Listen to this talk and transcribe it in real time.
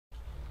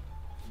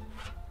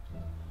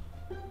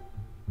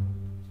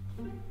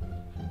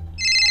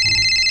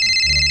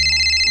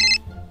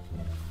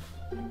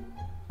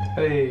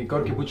Hey,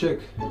 Gorky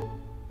Buchek,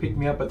 pick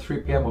me up at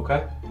 3 p.m,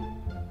 okay?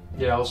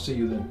 Yeah, I'll see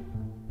you then.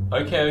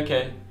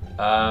 Okay.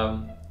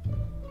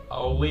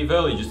 I'll leave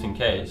early just in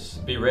case.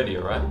 Be ready,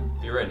 alright?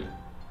 Be ready.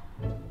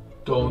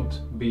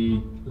 Don't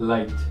be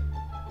late.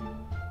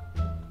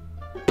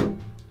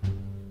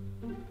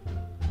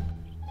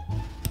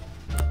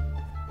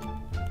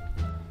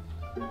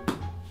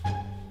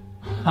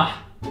 Ha!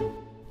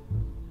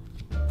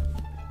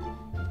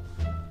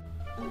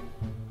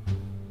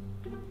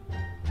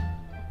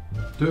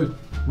 Dude,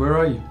 where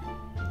are you?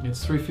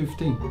 It's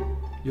 3:15.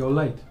 You're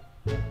late.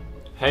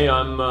 Hey,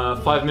 I'm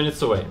 5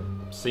 minutes away.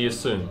 See you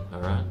soon,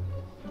 alright?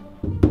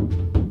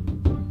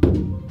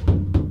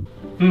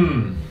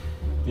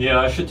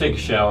 Yeah, I should take a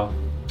shower.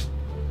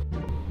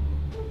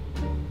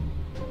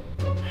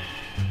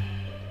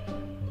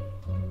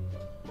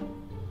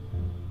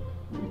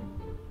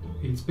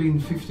 It's been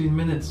 15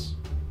 minutes.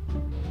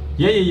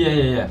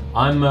 Yeah.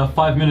 I'm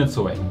 5 minutes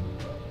away.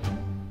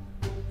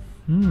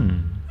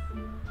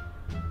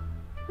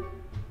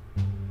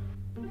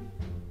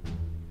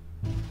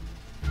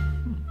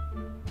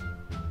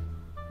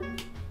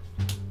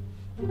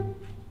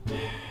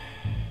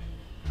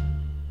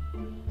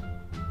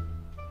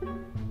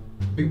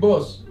 Big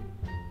boss,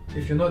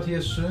 if you're not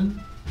here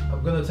soon,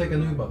 I'm gonna take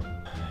an Uber.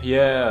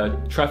 Yeah,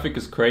 traffic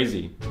is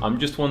crazy. I'm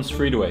just one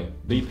street away.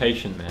 Be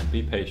patient, man.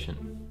 Be patient.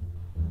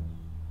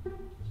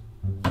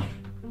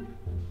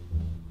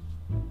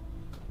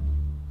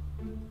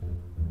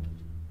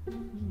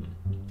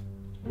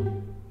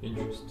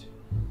 Interesting.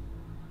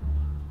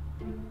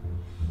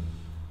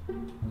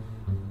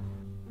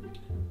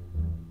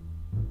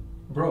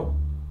 Bro,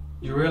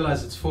 you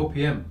realize it's 4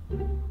 p.m.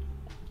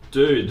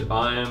 Dude,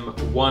 I am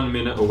 1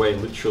 minute away,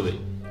 literally.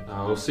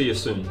 I'll see you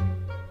soon.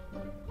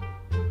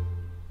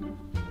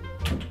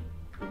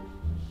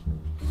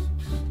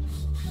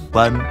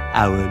 One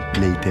hour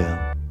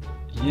later.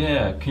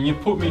 Yeah, can you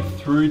put me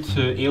through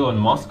to Elon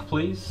Musk,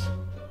 please?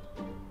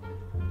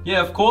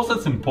 Yeah, of course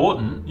that's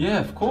important. Yeah,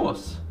 of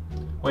course.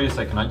 Wait a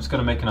second, I just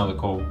gotta make another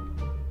call.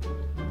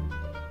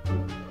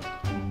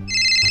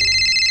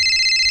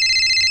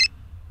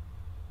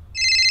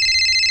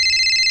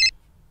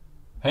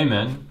 Hey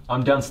man,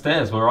 I'm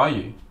downstairs, where are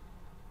you?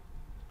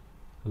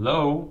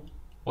 Hello?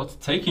 What's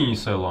taking you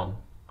so long?